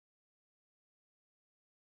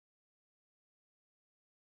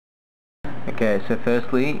Okay, so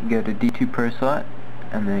firstly go to d2pro site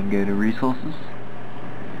and then go to resources,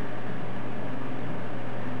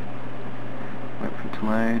 wait for it to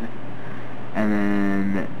load, and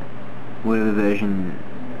then whatever version,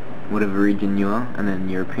 whatever region you are, and then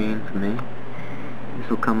European for me. This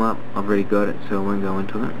will come up. I've already got it, so I won't go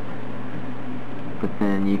into it. But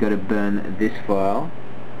then you got to burn this file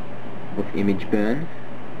with image burn,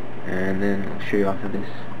 and then I'll show you after this.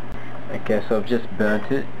 Okay, so I've just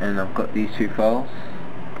burnt it, and I've got these two files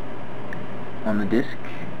on the disk,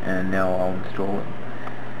 and now I'll install it.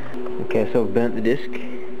 Okay, so I've burnt the disk,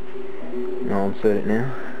 and I'll insert it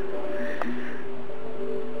now.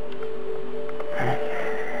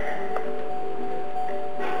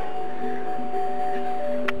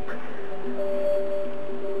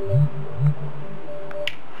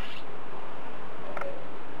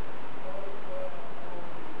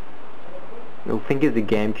 You'll think it's a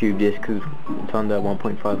GameCube disc because it's under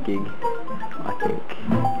 1.5 gig, I think.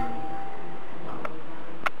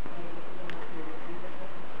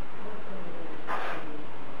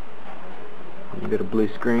 You got a blue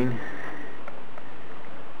screen.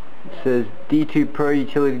 It says d2pro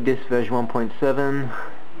utility disk version 1.7.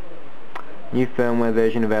 New firmware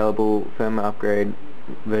version available. Firmware upgrade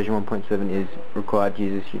version 1.7 is required to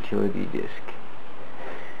use this utility disk.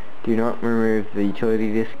 Do not remove the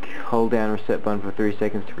utility disk. Hold down reset button for 3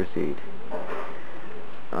 seconds to proceed.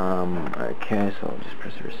 Okay, so I'll just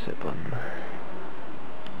press the reset button.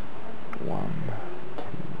 1, 2,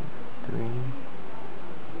 3.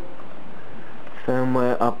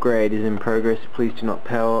 Firmware upgrade is in progress. Please do not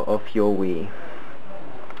power off your Wii.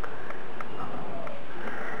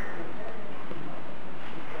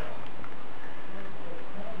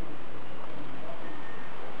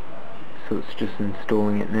 So it's just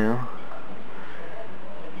installing it now,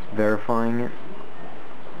 verifying it.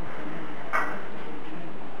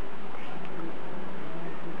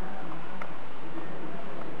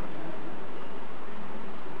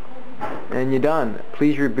 And you're done.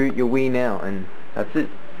 Please reboot your Wii now, and that's it.